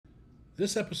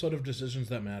This episode of Decisions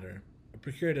That Matter, a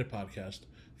Procurated podcast,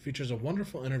 features a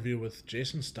wonderful interview with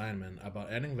Jason Steinman about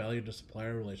adding value to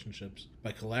supplier relationships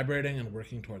by collaborating and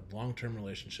working toward long-term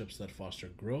relationships that foster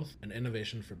growth and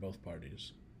innovation for both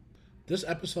parties. This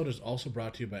episode is also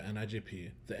brought to you by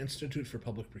NIGP, the Institute for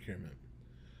Public Procurement.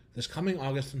 This coming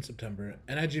August and September,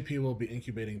 NIGP will be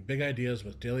incubating big ideas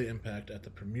with daily impact at the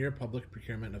premier public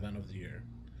procurement event of the year.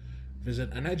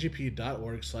 Visit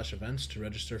nigp.org/events to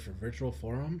register for virtual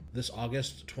forum this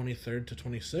August 23rd to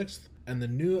 26th and the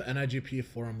new NIGP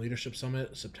Forum Leadership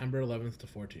Summit September 11th to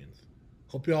 14th.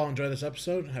 Hope you all enjoy this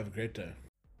episode and have a great day.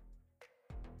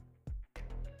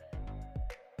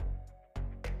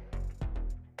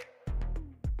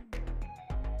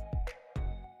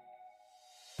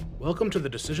 Welcome to the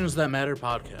Decisions That Matter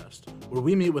podcast, where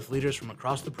we meet with leaders from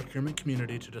across the procurement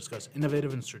community to discuss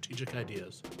innovative and strategic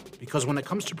ideas. Because when it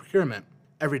comes to procurement,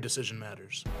 every decision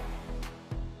matters.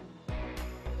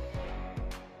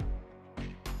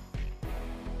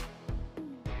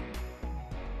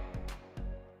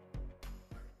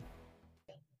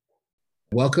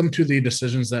 Welcome to the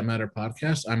Decisions That Matter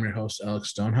podcast. I'm your host,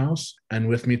 Alex Stonehouse, and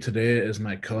with me today is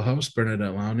my co-host,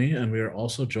 Bernadette Lowney, and we are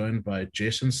also joined by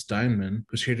Jason Steinman,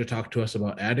 who's here to talk to us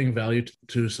about adding value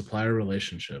to supplier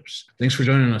relationships. Thanks for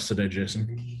joining us today,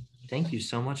 Jason. Thank you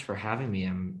so much for having me.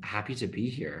 I'm happy to be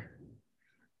here.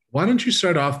 Why don't you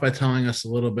start off by telling us a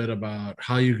little bit about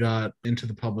how you got into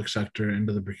the public sector,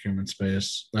 into the procurement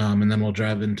space, and then we'll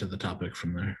dive into the topic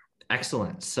from there.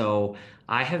 Excellent. So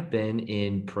I have been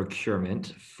in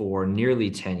procurement for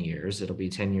nearly 10 years. It'll be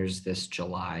 10 years this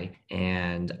July.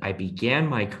 And I began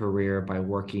my career by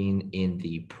working in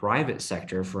the private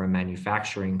sector for a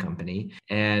manufacturing company.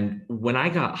 And when I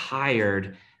got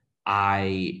hired,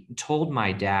 I told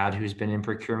my dad, who's been in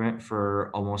procurement for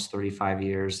almost 35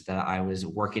 years, that I was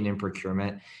working in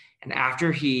procurement. And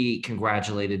after he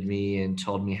congratulated me and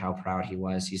told me how proud he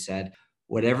was, he said,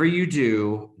 "Whatever you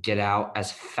do, get out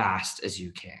as fast as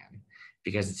you can,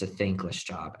 because it's a thankless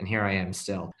job." And here I am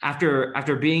still.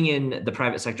 After being in the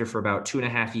private sector for about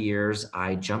 2.5 years,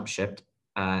 I jumped ship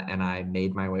and I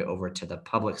made my way over to the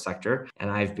public sector.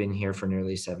 And I've been here for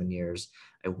nearly 7 years.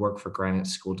 I work for Granite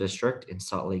School District in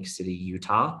Salt Lake City,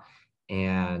 Utah,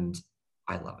 and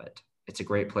I love it. It's a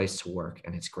great place to work,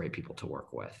 and it's great people to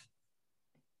work with.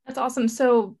 That's awesome.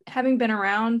 So having been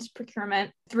around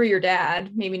procurement through your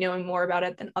dad, maybe knowing more about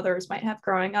it than others might have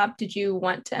growing up, did you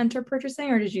want to enter purchasing,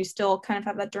 or did you still kind of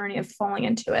have that journey of falling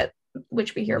into it,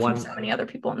 which we hear from so many other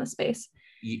people in the space?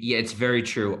 Yeah, it's very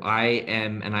true.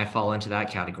 I fall into that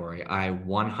category. I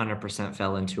 100%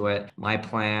 fell into it. My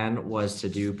plan was to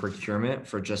do procurement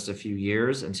for just a few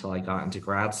years until I got into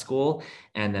grad school.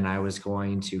 And then I was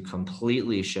going to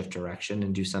completely shift direction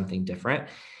and do something different.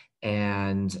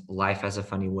 And life has a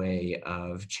funny way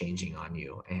of changing on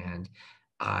you. And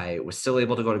I was still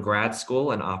able to go to grad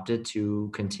school and opted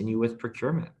to continue with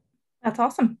procurement. That's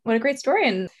awesome. What a great story.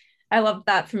 And I love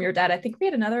that from your dad. I think we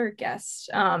had another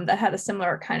guest that had a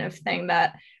similar kind of thing,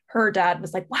 that her dad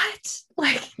was like, "What?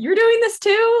 Like, you're doing this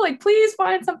too? Like, please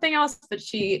find something else." But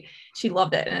she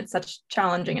loved it. And it's such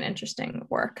challenging and interesting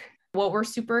work. What we're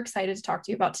super excited to talk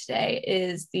to you about today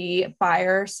is the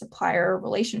buyer-supplier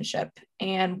relationship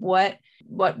and what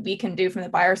we can do from the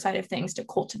buyer side of things to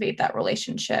cultivate that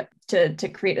relationship to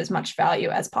create as much value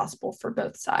as possible for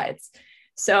both sides.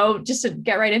 So just to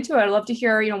get right into it, I'd love to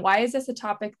hear, why is this a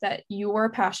topic that you're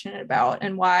passionate about,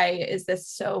 and why is this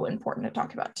so important to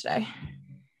talk about today?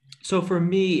 So for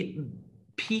me,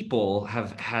 people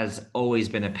has always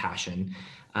been a passion.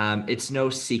 It's no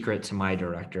secret to my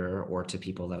director or to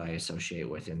people that I associate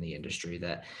with in the industry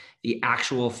that the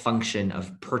actual function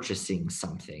of purchasing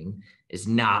something is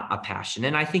not a passion.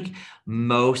 And I think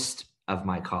most of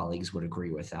my colleagues would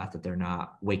agree with that they're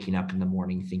not waking up in the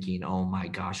morning thinking, "Oh my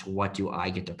gosh, what do I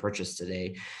get to purchase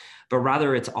today?" But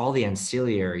rather it's all the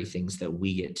ancillary things that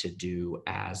we get to do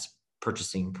as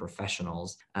purchasing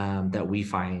professionals that we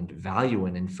find value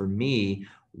in. And for me,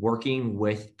 working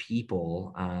with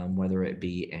people, whether it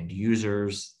be end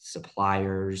users,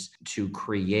 suppliers, to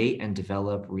create and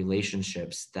develop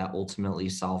relationships that ultimately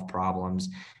solve problems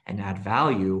and add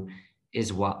value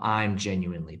is what I'm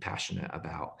genuinely passionate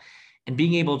about. And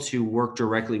being able to work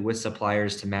directly with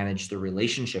suppliers to manage the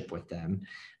relationship with them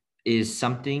is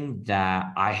something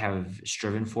that I have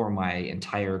striven for my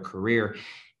entire career.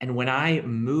 And when I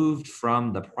moved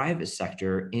from the private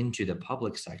sector into the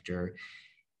public sector,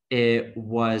 it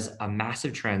was a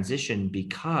massive transition,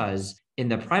 because in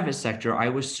the private sector, I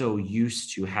was so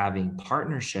used to having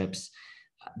partnerships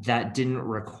that didn't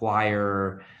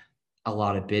require a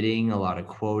lot of bidding, a lot of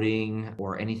quoting,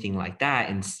 or anything like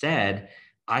that. Instead,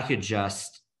 I could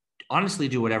just honestly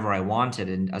do whatever I wanted,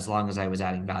 and as long as I was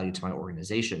adding value to my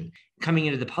organization. Coming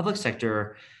into the public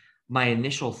sector, my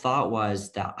initial thought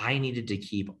was that I needed to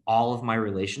keep all of my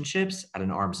relationships at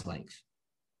an arm's length.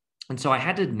 And so I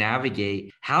had to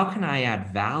navigate, how can I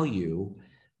add value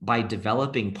by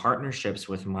developing partnerships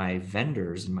with my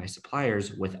vendors and my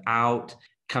suppliers without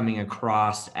coming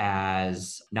across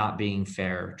as not being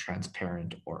fair,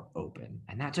 transparent, or open.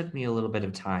 And that took me a little bit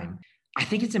of time. I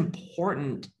think it's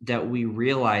important that we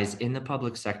realize in the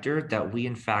public sector that we,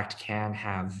 in fact, can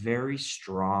have very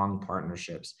strong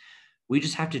partnerships. We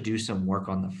just have to do some work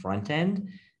on the front end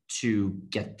to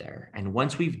get there. And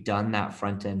once we've done that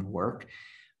front end work,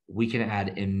 we can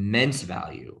add immense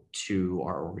value to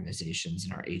our organizations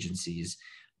and our agencies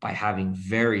by having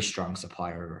very strong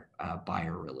supplier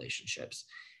buyer relationships.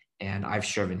 And I've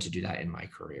striven to do that in my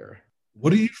career.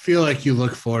 What do you feel like you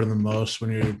look for the most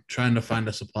when you're trying to find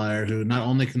a supplier who not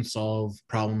only can solve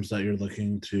problems that you're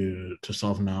looking to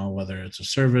solve now, whether it's a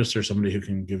service or somebody who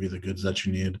can give you the goods that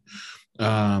you need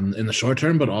in the short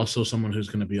term, but also someone who's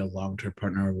going to be a long-term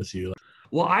partner with you?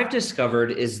 What I've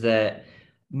discovered is that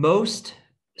most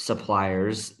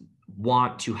suppliers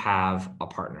want to have a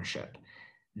partnership.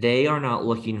 They are not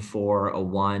looking for a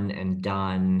one and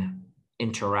done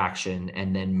interaction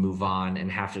and then move on and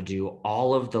have to do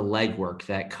all of the legwork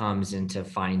that comes into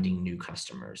finding new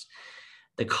customers.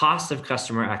 The cost of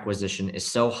customer acquisition is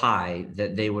so high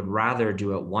that they would rather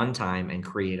do it one time and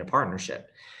create a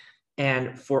partnership.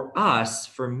 And for us,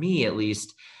 for me at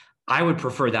least, I would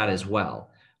prefer that as well.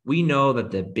 We know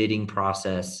that the bidding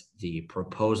process, the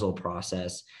proposal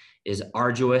process is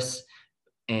arduous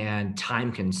and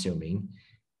time consuming.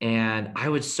 And I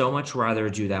would so much rather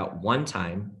do that one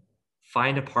time,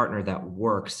 find a partner that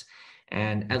works.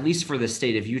 And at least for the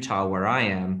state of Utah, where I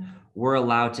am, we're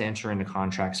allowed to enter into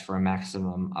contracts for a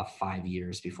maximum of 5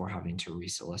 years before having to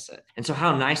resolicit. And so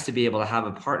how nice to be able to have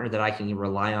a partner that I can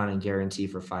rely on and guarantee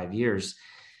for 5 years.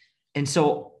 And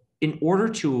so in order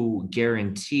to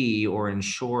guarantee or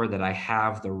ensure that I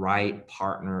have the right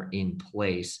partner in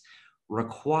place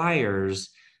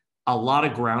requires a lot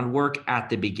of groundwork at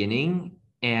the beginning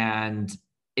and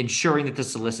ensuring that the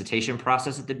solicitation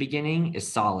process at the beginning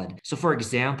is solid. So for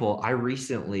example, I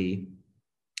recently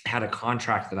had a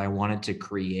contract that I wanted to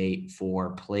create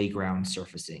for playground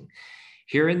surfacing.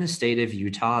 Here in the state of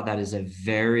Utah, that is a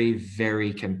very,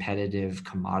 very competitive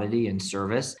commodity and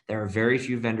service. There are very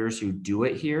few vendors who do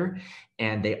it here,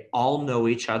 and they all know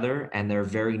each other, and they're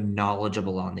very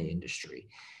knowledgeable on the industry.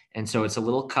 And so it's a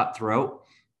little cutthroat.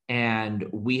 And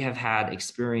we have had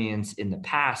experience in the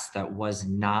past that was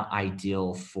not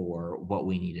ideal for what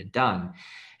we needed done.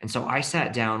 And so I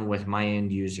sat down with my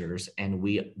end users and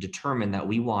we determined that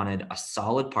we wanted a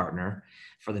solid partner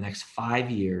for the next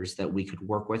 5 years that we could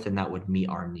work with and that would meet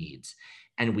our needs.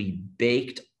 And we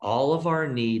baked all of our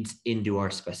needs into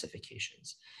our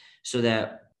specifications so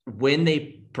that when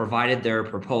they provided their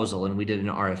proposal, and we did an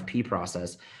RFP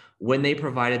process, when they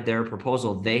provided their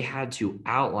proposal, they had to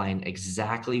outline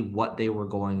exactly what they were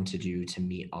going to do to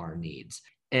meet our needs.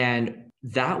 And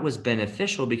that was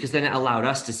beneficial because then it allowed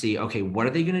us to see, okay, what are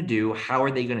they going to do? How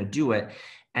are they going to do it?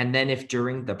 And then if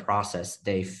during the process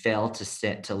they fail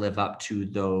to live up to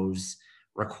those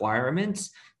requirements,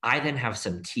 I then have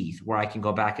some teeth where I can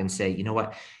go back and say, you know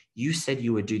what? You said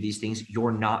you would do these things.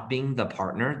 You're not being the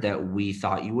partner that we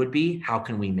thought you would be. How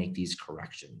can we make these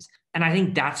corrections? And I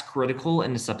think that's critical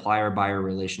in the supplier-buyer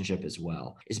relationship as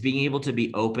well, is being able to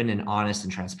be open and honest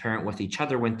and transparent with each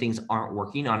other when things aren't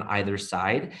working on either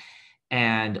side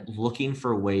and looking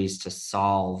for ways to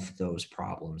solve those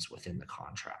problems within the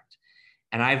contract.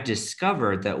 And I've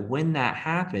discovered that when that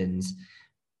happens,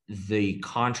 the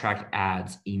contract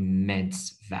adds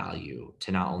immense value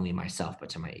to not only myself, but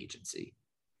to my agency.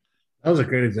 That was a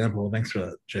great example. Thanks for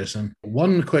that, Jason.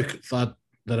 One quick thought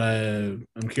that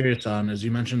I'm curious on is you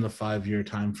mentioned the 5-year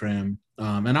time frame.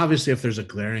 And obviously, if there's a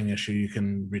glaring issue, you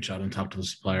can reach out and talk to the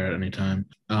supplier at any time.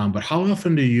 But how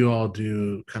often do you all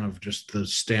do kind of just the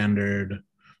standard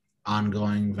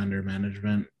ongoing vendor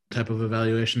management type of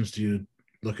evaluations? Do you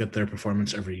look at their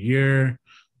performance every year,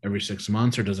 every 6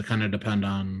 months, or does it kind of depend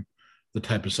on the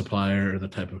type of supplier or the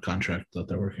type of contract that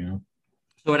they're working on?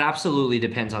 So it absolutely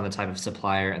depends on the type of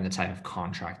supplier and the type of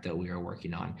contract that we are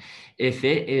working on. If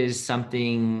it is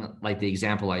something like the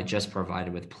example I just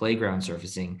provided with playground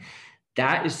surfacing,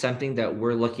 that is something that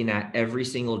we're looking at every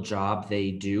single job they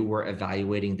do. We're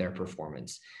evaluating their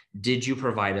performance. Did you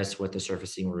provide us with the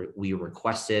surfacing we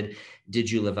requested? Did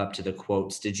you live up to the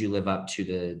quotes? Did you live up to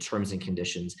the terms and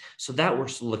conditions? So that we're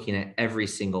looking at every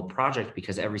single project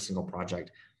because every single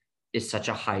project is such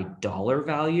a high dollar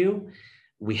value.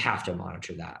 We have to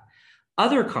monitor that.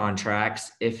 Other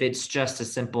contracts, if it's just a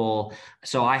simple,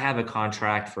 so I have a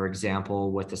contract, for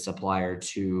example, with a supplier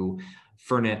to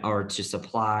furnish or to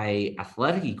supply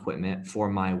athletic equipment for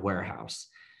my warehouse.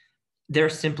 They're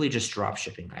simply just drop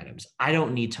shipping items. I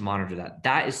don't need to monitor that.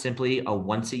 That is simply a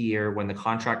once a year when the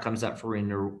contract comes up for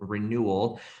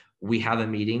renewal. We have a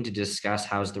meeting to discuss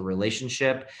how's the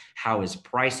relationship, how is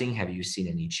pricing, have you seen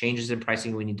any changes in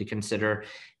pricing we need to consider,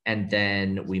 and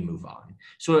then we move on.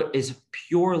 So it is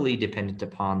purely dependent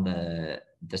upon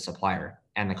the supplier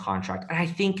and the contract. And I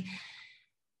think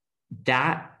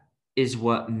that is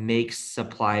what makes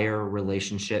supplier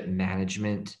relationship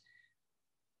management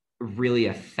really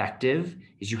effective,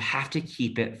 is you have to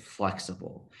keep it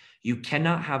flexible. You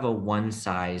cannot have a one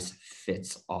size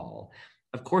fits all.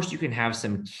 Of course, you can have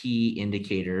some key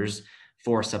indicators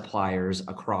for suppliers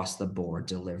across the board: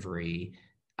 delivery,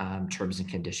 terms and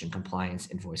condition compliance,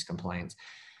 invoice compliance.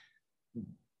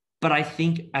 But I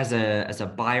think as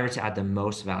a buyer, to add the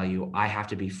most value, I have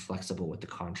to be flexible with the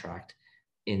contract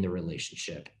in the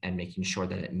relationship and making sure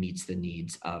that it meets the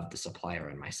needs of the supplier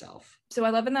and myself. So I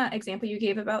love in that example you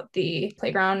gave about the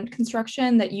playground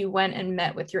construction that you went and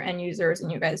met with your end users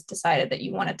and you guys decided that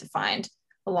you wanted to find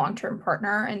a long-term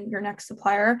partner and your next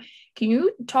supplier. Can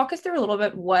you talk us through a little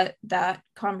bit what that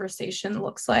conversation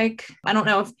looks like? I don't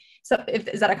know if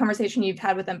is that a conversation you've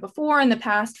had with them before in the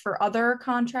past for other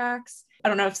contracts? I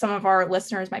don't know if some of our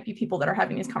listeners might be people that are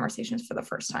having these conversations for the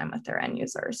first time with their end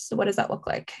users. So what does that look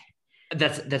like?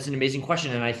 That's an amazing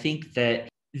question. And I think that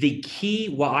the key,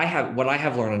 what I have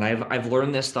learned, and I've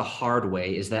learned this the hard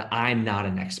way, is that I'm not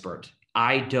an expert.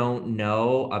 I don't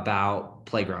know about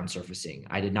playground surfacing.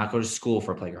 I did not go to school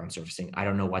for playground surfacing. I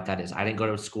don't know what that is. I didn't go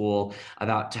to school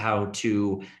about how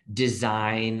to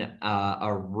design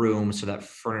a room so that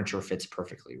furniture fits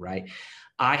perfectly, right?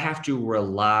 I have to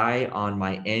rely on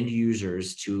my end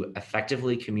users to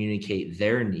effectively communicate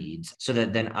their needs so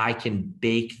that then I can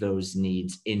bake those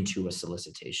needs into a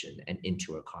solicitation and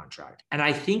into a contract. And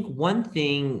I think one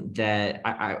thing that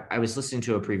I was listening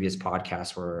to a previous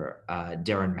podcast where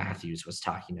Darren Matthews was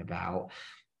talking about,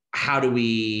 how do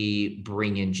we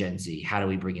bring in Gen Z? How do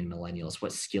we bring in millennials?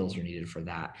 What skills are needed for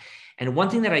that? And one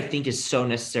thing that I think is so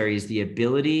necessary is the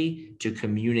ability to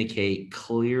communicate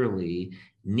clearly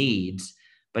needs,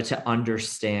 but to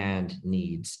understand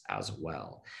needs as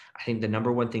well. I think the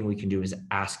number one thing we can do is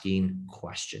asking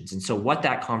questions. And so what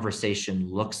that conversation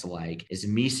looks like is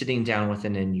me sitting down with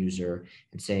an end user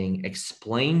and saying,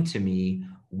 explain to me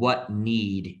what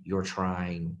need you're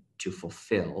trying to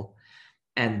fulfill.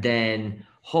 And then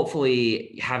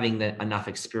hopefully having enough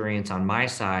experience on my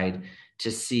side to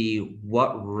see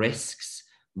what risks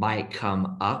might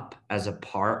come up as a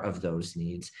part of those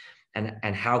needs.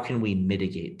 And how can we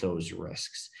mitigate those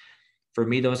risks? For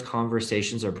me, those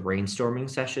conversations are brainstorming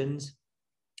sessions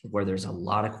where there's a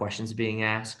lot of questions being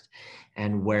asked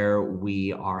and where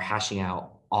we are hashing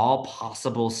out all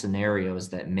possible scenarios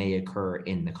that may occur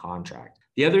in the contract.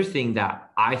 The other thing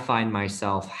that I find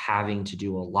myself having to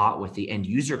do a lot with the end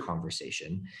user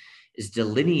conversation is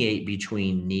delineate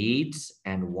between needs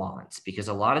and wants, because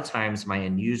a lot of times my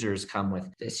end users come with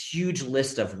this huge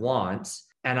list of wants,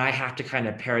 and I have to kind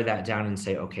of pare that down and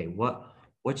say, okay, what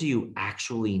do you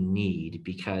actually need?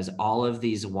 Because all of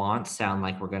these wants sound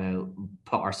like we're going to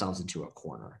put ourselves into a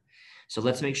corner. So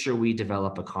let's make sure we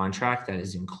develop a contract that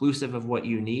is inclusive of what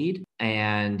you need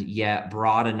and yet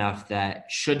broad enough that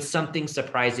should something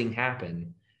surprising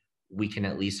happen, we can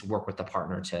at least work with the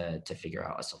partner to figure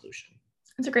out a solution.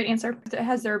 That's a great answer.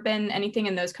 Has there been anything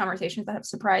in those conversations that have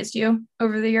surprised you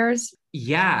over the years?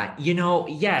 Yeah,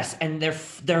 yes. And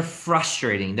they're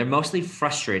frustrating. They're mostly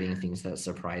frustrating things that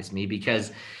surprise me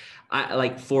because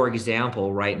for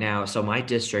example, right now, so my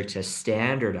district has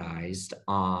standardized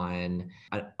on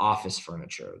an office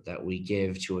furniture that we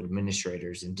give to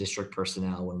administrators and district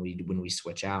personnel when we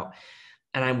switch out.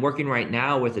 And I'm working right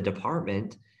now with a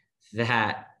department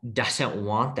that doesn't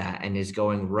want that and is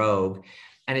going rogue.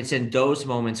 And it's in those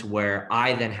moments where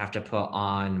I then have to put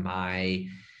on my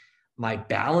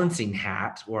balancing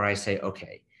hat where I say,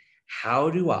 okay, how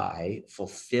do I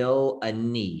fulfill a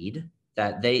need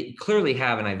that they clearly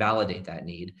have, and I validate that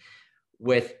need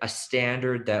with a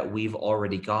standard that we've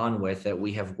already gone with, that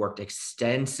we have worked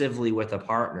extensively with a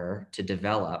partner to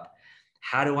develop?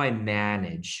 How do I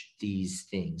manage these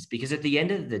things? Because at the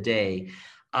end of the day,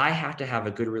 I have to have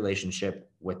a good relationship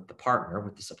with the partner,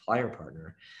 with the supplier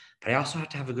partner, but I also have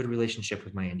to have a good relationship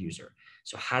with my end user.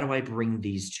 So how do I bring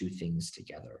these two things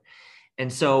together?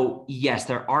 And so, yes,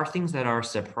 there are things that are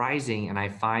surprising. And I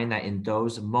find that in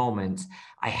those moments,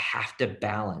 I have to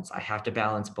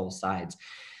balance both sides.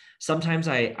 sometimes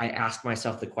I ask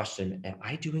myself the question, am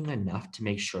I doing enough to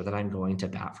make sure that I'm going to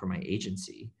bat for my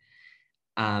agency?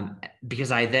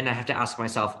 Because I have to ask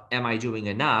myself, am I doing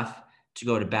enough to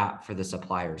go to bat for the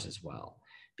suppliers as well?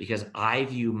 Because I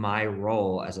view my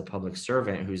role as a public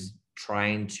servant who's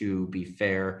trying to be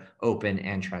fair, open,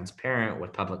 and transparent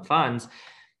with public funds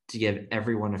to give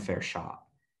everyone a fair shot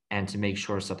and to make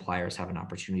sure suppliers have an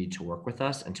opportunity to work with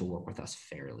us and to work with us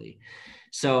fairly.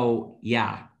 So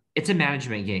yeah, it's a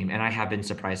management game, and I have been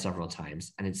surprised several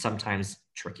times, and it's sometimes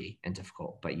tricky and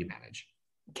difficult, but you manage.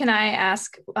 Can I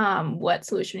ask what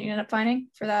solution you ended up finding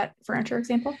for that furniture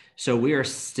example? So we are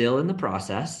still in the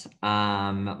process.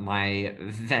 My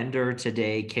vendor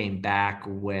today came back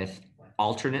with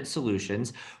alternate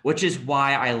solutions, which is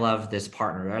why I love this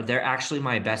partner. They're actually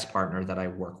my best partner that I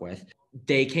work with.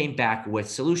 They came back with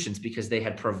solutions because they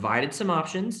had provided some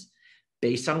options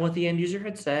based on what the end user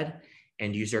had said.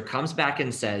 End user comes back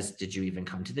and says, did you even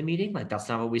come to the meeting? Like, that's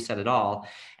not what we said at all.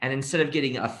 And instead of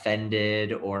getting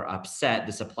offended or upset,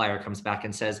 the supplier comes back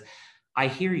and says, I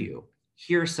hear you.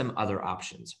 Here are some other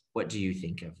options. What do you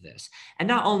think of this? And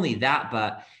not only that,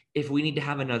 but if we need to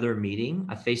have another meeting,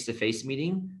 a face-to-face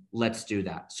meeting, let's do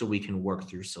that so we can work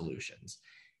through solutions.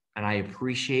 And I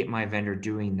appreciate my vendor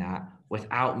doing that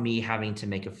without me having to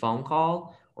make a phone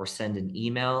call or send an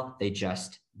email. They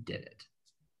just did it.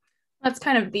 That's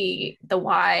kind of the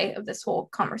why of this whole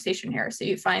conversation here. So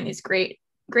you find these great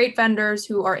vendors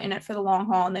who are in it for the long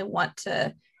haul, and they want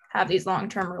to have these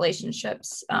long-term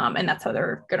relationships, and that's how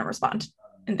they're going to respond.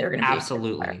 And they're going to be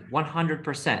absolutely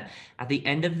 100%. At the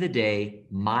end of the day,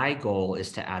 my goal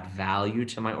is to add value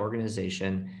to my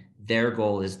organization. Their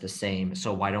goal is the same.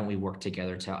 So why don't we work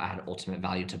together to add ultimate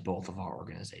value to both of our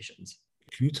organizations?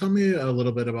 Can you tell me a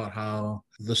little bit about how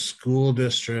the school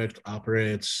district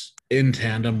operates in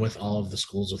tandem with all of the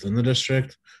schools within the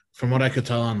district? From what I could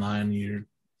tell online, you're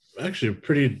actually a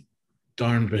pretty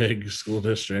darn big school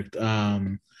district.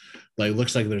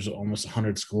 Looks like there's almost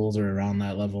 100 schools or around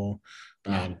that level.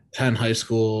 10 high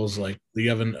schools. Like, you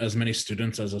have as many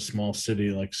students as a small city,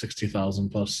 like 60,000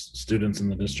 plus students in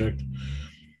the district.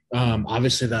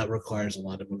 Obviously, that requires a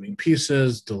lot of moving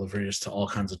pieces, deliveries to all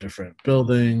kinds of different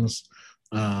buildings.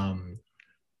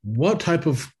 What type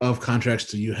of contracts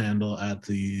do you handle at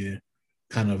the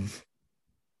kind of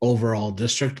overall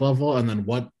district level? And then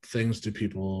what things do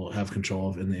people have control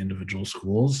of in the individual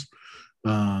schools?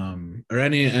 Or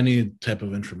any type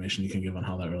of information you can give on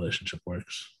how that relationship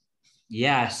works?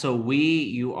 Yeah, so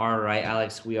you are right,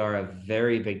 Alex. We are a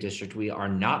very big district. We are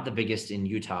not the biggest in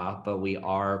Utah, but we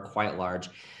are quite large.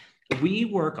 We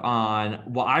work on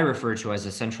what I refer to as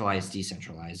a centralized,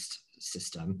 decentralized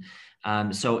system.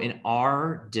 So in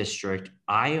our district,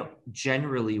 I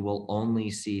generally will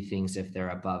only see things if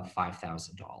they're above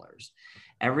 $5,000.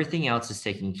 Everything else is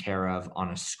taken care of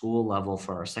on a school level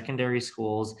for our secondary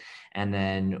schools. And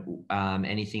then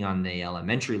anything on the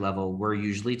elementary level, we're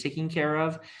usually taking care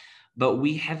of. But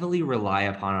we heavily rely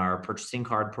upon our purchasing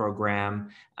card program,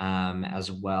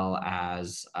 as well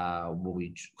as what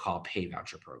we call pay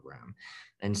voucher program.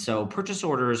 And so purchase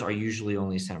orders are usually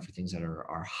only sent for things that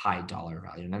are high dollar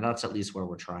value. And that's at least where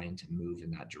we're trying to move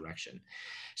in that direction.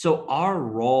 So our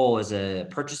role as a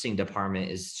purchasing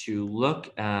department is to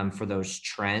look for those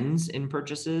trends in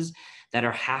purchases that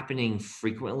are happening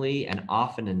frequently and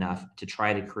often enough to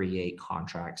try to create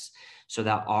contracts so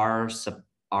that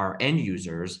our end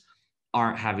users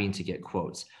aren't having to get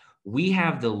quotes. We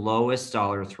have the lowest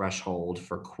dollar threshold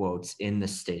for quotes in the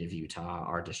state of Utah.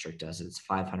 Our district does. It's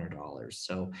 $500.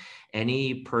 So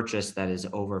any purchase that is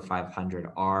over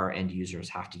 $500, our end users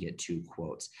have to get 2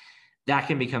 quotes. That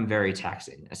can become very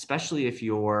taxing, especially if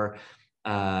you're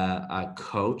a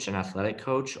coach, an athletic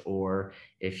coach, or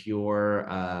if you're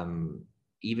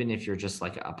even if you're just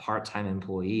like a part-time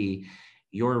employee.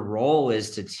 Your role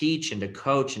is to teach and to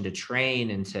coach and to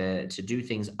train and to do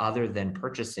things other than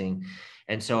purchasing.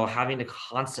 And so having to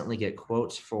constantly get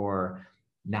quotes for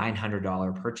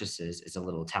 $900 purchases is a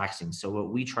little taxing. So what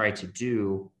we try to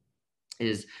do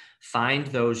is find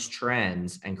those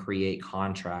trends and create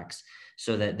contracts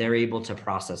so that they're able to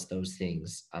process those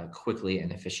things quickly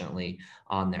and efficiently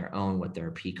on their own with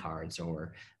their P cards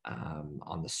or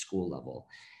on the school level.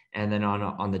 And then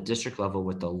on the district level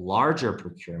with the larger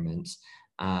procurements,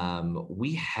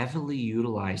 we heavily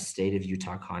utilize state of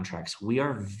Utah contracts. We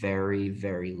are very,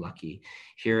 very lucky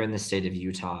here in the state of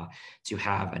Utah to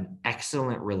have an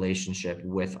excellent relationship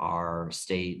with our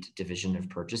state division of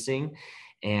purchasing.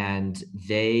 And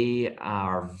they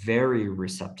are very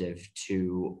receptive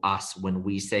to us when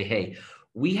we say, hey,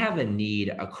 we have a need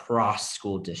across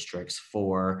school districts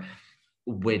for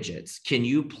widgets. Can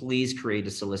you please create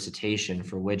a solicitation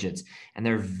for widgets? And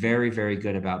they're very, very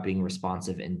good about being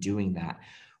responsive and doing that.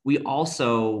 We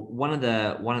also, one of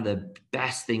the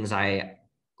best things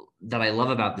that I love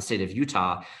about the state of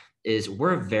Utah is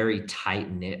we're a very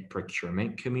tight-knit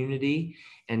procurement community.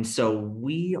 And so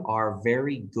we are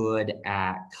very good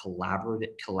at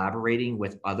collaborating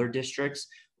with other districts,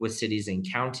 with cities and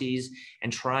counties,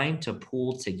 and trying to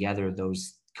pool together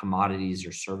those commodities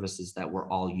or services that we're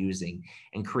all using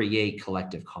and create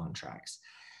collective contracts.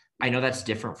 I know that's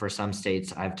different for some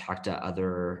states. I've talked to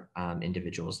other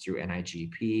individuals through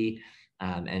NIGP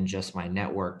and just my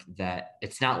network that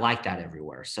it's not like that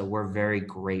everywhere. So we're very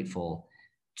grateful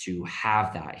to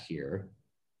have that here.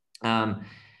 And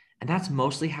that's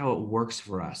mostly how it works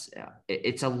for us.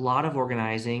 It's a lot of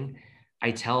organizing. I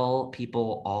tell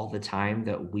people all the time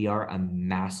that we are a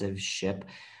massive ship.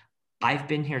 I've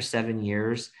been here 7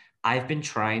 years. I've been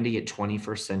trying to get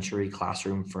 21st century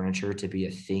classroom furniture to be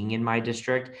a thing in my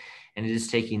district, and it is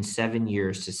taking 7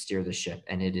 years to steer the ship,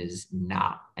 and it is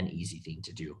not an easy thing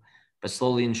to do. But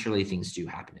slowly and surely things do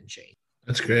happen and change.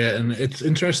 That's great. And it's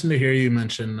interesting to hear you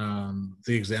mention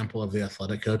the example of the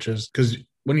athletic coaches, because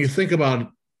when you think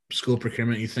about school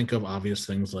procurement, you think of obvious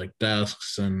things like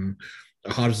desks and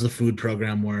how does the food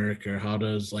program work, or how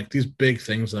does like these big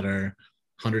things that are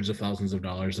hundreds of thousands of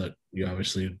dollars that you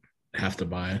obviously have to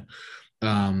buy.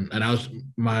 And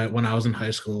when I was in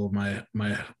high school,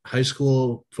 my high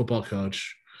school football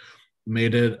coach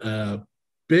made it a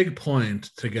big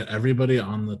point to get everybody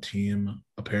on the team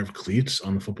a pair of cleats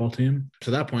on the football team.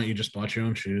 To that point, you just bought your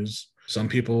own shoes. Some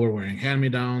people were wearing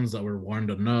hand-me-downs that were worn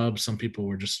to nubs. Some people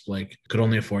were just like could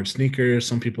only afford sneakers.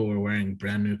 Some people were wearing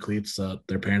brand new cleats that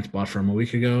their parents bought for them a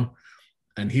week ago.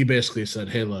 And he basically said,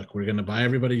 hey, look, we're going to buy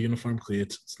everybody uniform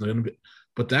cleats. It's not going to be,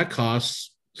 but that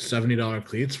costs $70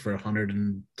 cleats for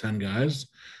 110 guys.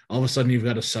 All of a sudden, you've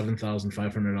got a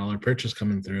 $7,500 purchase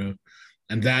coming through.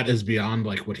 And that is beyond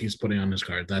like what he's putting on his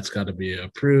card. That's got to be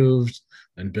approved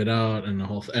and bid out and the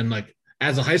whole thing. And like,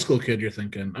 as a high school kid, you're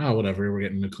thinking, oh, whatever, we're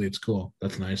getting new cleats. Cool.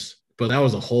 That's nice. But that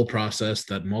was a whole process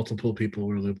that multiple people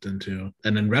were looped into.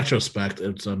 And in retrospect,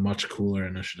 it's a much cooler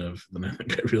initiative than I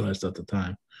think I realized at the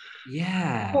time.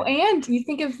 Yeah. Well, and you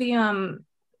think of the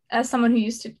as someone who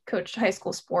used to coach high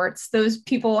school sports, those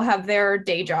people have their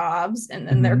day jobs and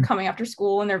then they're coming after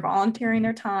school and they're volunteering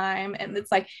their time. And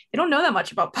it's like, they don't know that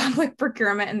much about public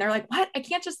procurement. And they're like, what? I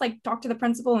can't just like talk to the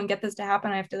principal and get this to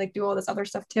happen. I have to like do all this other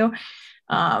stuff too.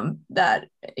 It's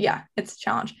a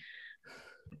challenge.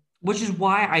 Which is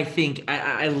why I think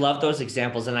I love those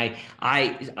examples. And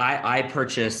I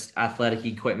purchased athletic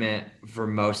equipment for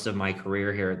most of my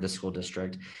career here at the school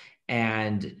district.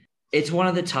 And it's one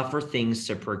of the tougher things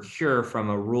to procure from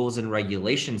a rules and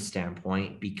regulations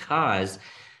standpoint, because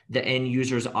the end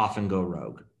users often go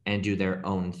rogue and do their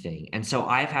own thing. And so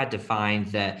I've had to find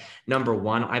that, number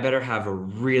one, I better have a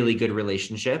really good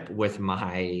relationship with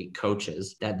my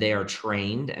coaches, that they are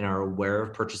trained and are aware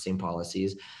of purchasing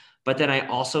policies. But then I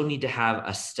also need to have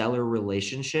a stellar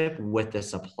relationship with the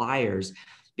suppliers,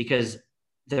 because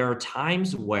there are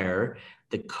times where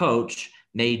the coach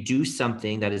may do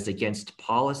something that is against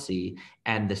policy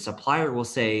and the supplier will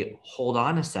say, hold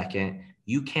on a second,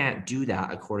 you can't do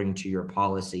that according to your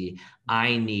policy.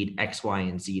 I need X, Y,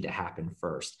 and Z to happen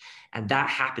first. And that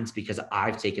happens because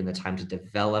I've taken the time to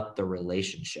develop the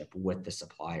relationship with the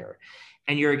supplier.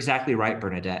 And you're exactly right,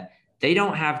 Bernadette. They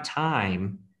don't have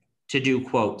time to do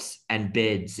quotes and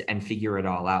bids and figure it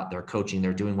all out. They're coaching,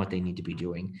 they're doing what they need to be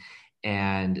doing.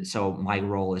 And so my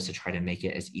role is to try to make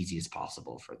it as easy as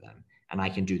possible for them. And I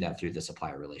can do that through the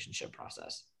supplier relationship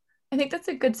process. I think that's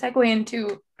a good segue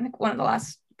into, I think, one of the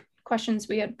last questions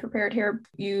we had prepared here.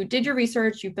 You did your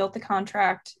research, you built the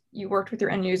contract, you worked with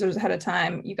your end users ahead of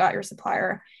time, you got your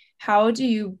supplier. How do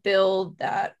you build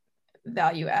that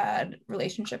value add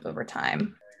relationship over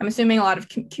time? I'm assuming a lot of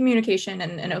communication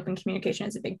and open communication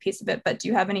is a big piece of it, but do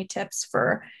you have any tips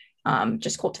for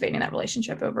just cultivating that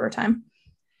relationship over time?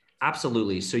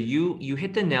 Absolutely. So you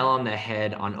hit the nail on the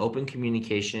head on open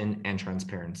communication and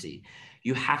transparency.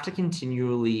 You have to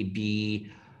continually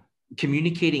be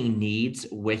communicating needs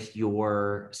with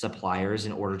your suppliers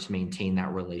in order to maintain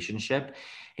that relationship.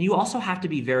 And you also have to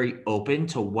be very open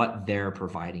to what they're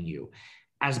providing you.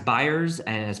 As buyers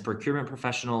and as procurement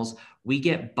professionals, we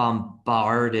get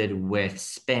bombarded with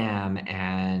spam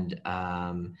and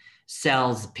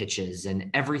sales pitches and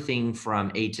everything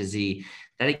from A to Z,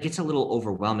 that it gets a little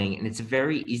overwhelming. And it's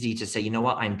very easy to say, you know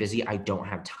what, I'm busy, I don't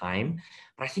have time.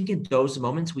 But I think in those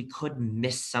moments, we could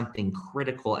miss something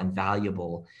critical and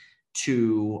valuable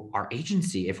to our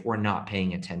agency if we're not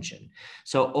paying attention.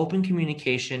 So open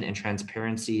communication and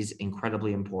transparency is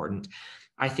incredibly important.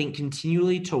 I think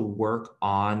continually to work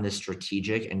on the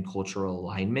strategic and cultural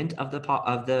alignment of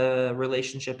the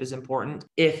relationship is important.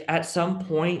 If at some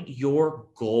point your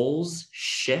goals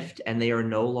shift and they are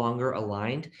no longer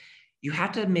aligned, you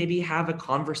have to maybe have a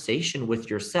conversation with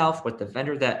yourself, with the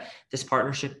vendor, that this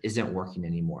partnership isn't working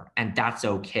anymore. And that's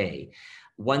okay.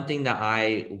 One thing that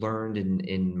I learned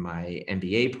in my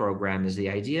MBA program is the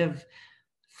idea of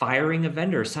firing a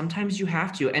vendor. Sometimes you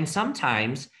have to, and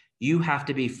sometimes you have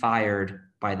to be fired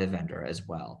by the vendor as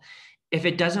well. If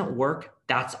it doesn't work,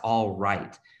 that's all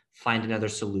right. Find another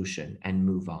solution and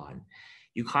move on.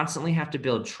 You constantly have to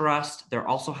build trust. There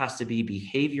also has to be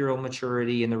behavioral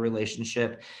maturity in the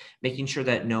relationship, making sure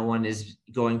that no one is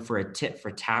going for a tit for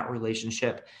tat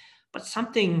relationship. But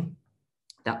something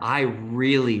that I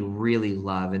really, really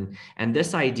love, and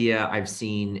this idea I've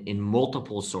seen in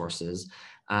multiple sources,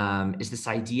 is this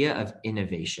idea of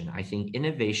innovation. I think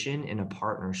innovation in a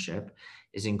partnership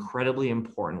is incredibly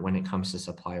important when it comes to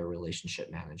supplier relationship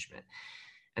management.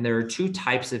 And there are two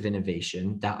types of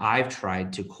innovation that I've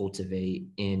tried to cultivate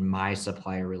in my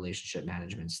supplier relationship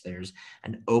managements. There's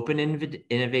an open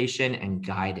innovation and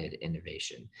guided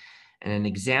innovation. And an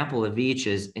example of each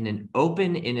is in an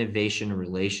open innovation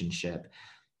relationship,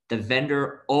 the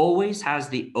vendor always has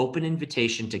the open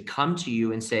invitation to come to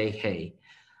you and say, hey,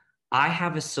 I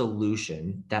have a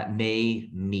solution that may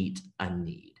meet a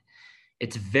need.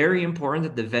 It's very important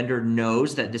that the vendor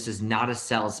knows that this is not a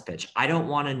sales pitch. I don't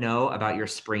want to know about your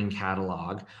spring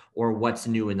catalog or what's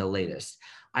new in the latest.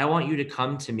 I want you to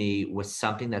come to me with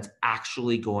something that's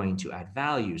actually going to add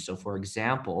value. So for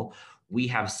example, we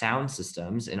have sound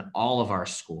systems in all of our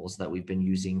schools that we've been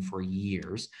using for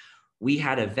years. We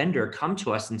had a vendor come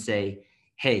to us and say,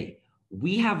 hey,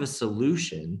 we have a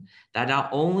solution that not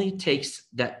only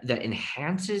that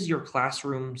enhances your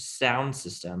classroom sound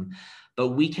system, but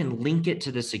we can link it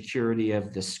to the security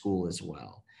of the school as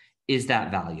well. Is that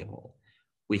valuable?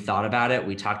 We thought about it.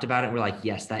 We talked about it. And we're like,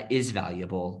 yes, that is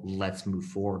valuable. Let's move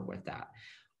forward with that.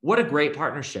 What a great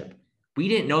partnership. We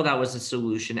didn't know that was a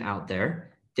solution out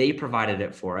there. They provided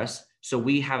it for us. So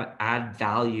we have add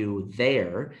value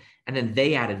there. And then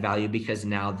they added value because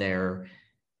now they're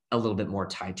a little bit more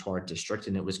tied to our district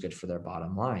and it was good for their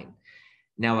bottom line.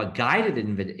 Now, a guided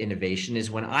innovation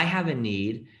is when I have a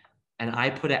need and I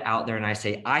put it out there and I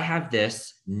say, I have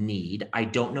this need. I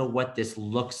don't know what this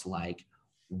looks like,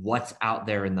 what's out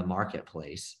there in the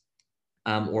marketplace,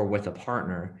 or with a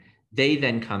partner. They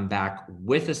then come back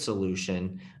with a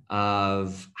solution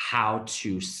of how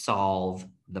to solve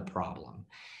the problem.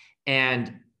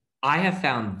 And I have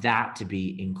found that to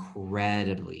be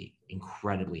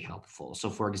incredibly helpful. So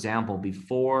for example,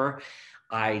 before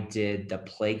I did the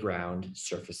playground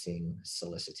surfacing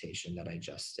solicitation that I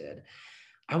just did,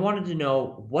 I wanted to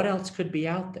know what else could be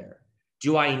out there.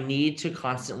 Do I need to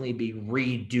constantly be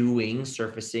redoing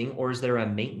surfacing, or is there a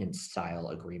maintenance style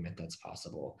agreement that's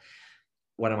possible?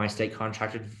 One of my state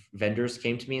contracted vendors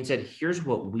came to me and said, here's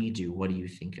what we do. What do you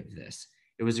think of this?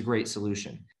 It was a great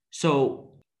solution.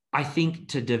 So I think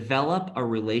to develop a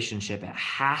relationship, it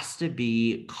has to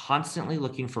be constantly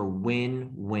looking for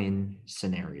win-win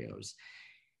scenarios.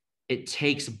 It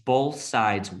takes both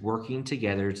sides working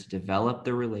together to develop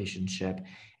the relationship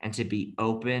and to be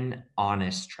open,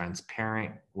 honest,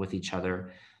 transparent with each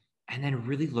other, and then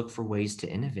really look for ways to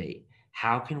innovate.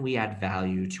 How can we add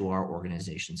value to our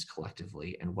organizations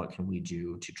collectively, and what can we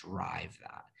do to drive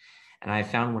that? And I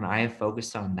found when I have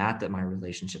focused on that my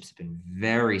relationships have been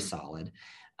very solid,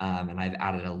 and I've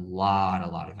added a lot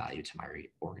of value to my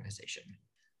organization.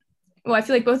 Well, I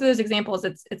feel like both of those examples,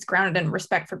 it's grounded in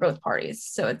respect for both parties.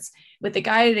 So it's with the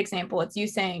guided example, it's you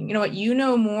saying, you know what, you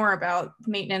know more about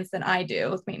maintenance than I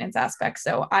do with maintenance aspects.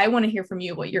 So I want to hear from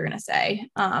you what you're going to say.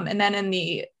 And then in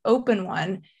the open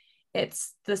one,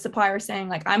 it's the supplier saying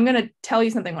like, I'm going to tell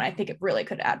you something when I think it really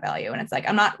could add value. And it's like,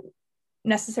 I'm not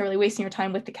necessarily wasting your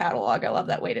time with the catalog. I love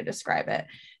that way to describe it.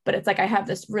 But it's like, I have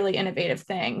this really innovative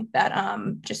thing that I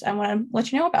want to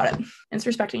let you know about it. And it's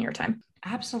respecting your time.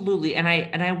 Absolutely. And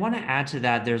I want to add to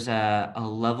that, there's a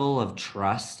level of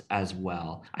trust as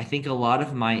well. I think a lot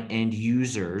of my end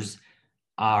users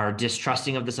are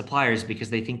distrusting of the suppliers because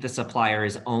they think the supplier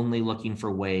is only looking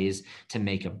for ways to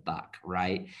make a buck,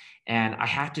 right? And I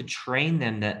have to train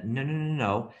them that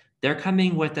no. They're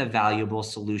coming with a valuable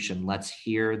solution. Let's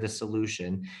hear the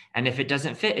solution. And if it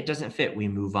doesn't fit, it doesn't fit. We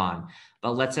move on.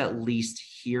 But let's at least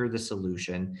hear the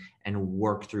solution and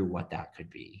work through what that could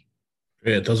be.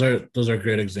 Great. Those are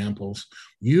great examples.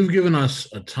 You've given us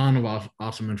a ton of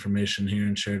awesome information here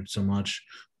and shared so much.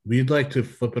 we'd like to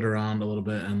flip it around a little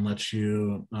bit and let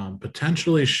you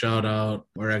potentially shout out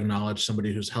or acknowledge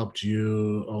somebody who's helped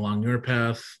you along your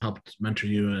path, helped mentor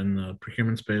you in the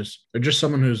procurement space, or just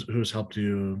someone who's helped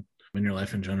you in your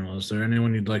life in general. Is there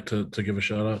anyone you'd like to give a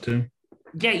shout out to?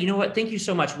 Yeah, you know what? Thank you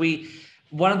so much.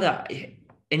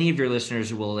 Any of your listeners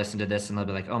who will listen to this and they'll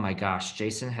be like, oh my gosh,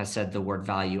 Jason has said the word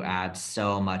value add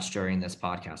so much during this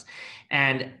podcast.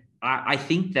 And I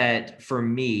think that for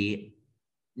me,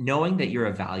 knowing that you're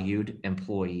a valued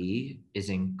employee is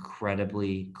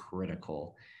incredibly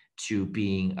critical to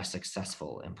being a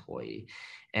successful employee.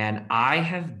 And I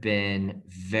have been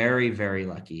very, very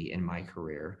lucky in my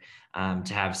career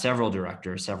to have several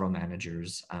directors, several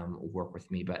managers work with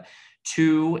me. But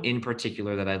two in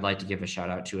particular that I'd like to give a shout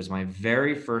out to is my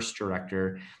very first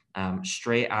director,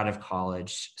 straight out of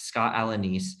college, Scott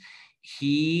Alanese.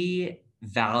 He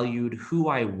valued who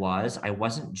I was. I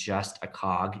wasn't just a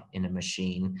cog in a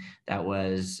machine that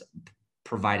was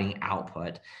providing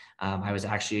output. I was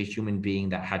actually a human being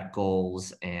that had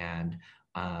goals and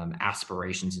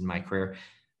aspirations in my career.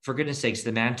 For goodness sakes,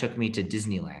 the man took me to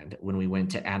Disneyland when we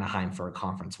went to Anaheim for a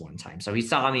conference one time. So he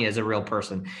saw me as a real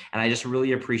person, and I just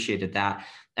really appreciated that.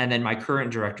 And then my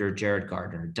current director, Jared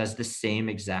Gardner, does the same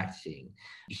exact thing.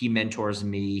 He mentors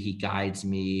me, he guides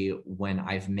me when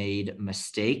I've made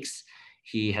mistakes.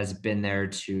 He has been there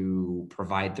to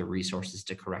provide the resources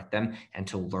to correct them and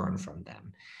to learn from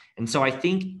them. And so I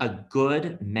think a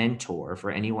good mentor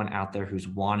for anyone out there who's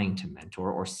wanting to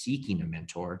mentor or seeking a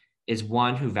mentor is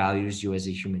one who values you as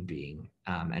a human being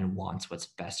and wants what's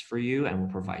best for you and will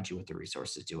provide you with the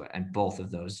resources to do it. And both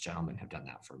of those gentlemen have done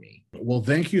that for me. Well,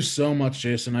 thank you so much,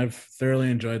 Jason. I've thoroughly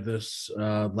enjoyed this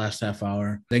last half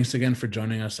hour. Thanks again for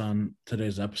joining us on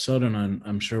today's episode, and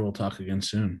I'm sure we'll talk again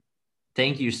soon.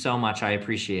 Thank you so much. I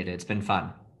appreciate it. It's been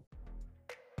fun.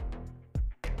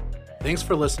 Thanks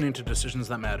for listening to Decisions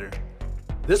That Matter.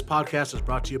 This podcast is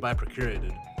brought to you by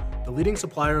Procurated, the leading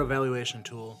supplier evaluation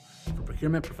tool for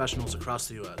procurement professionals across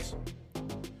the U.S.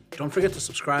 Don't forget to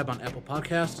subscribe on Apple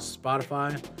Podcasts,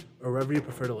 Spotify, or wherever you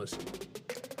prefer to listen.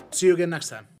 See you again next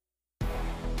time.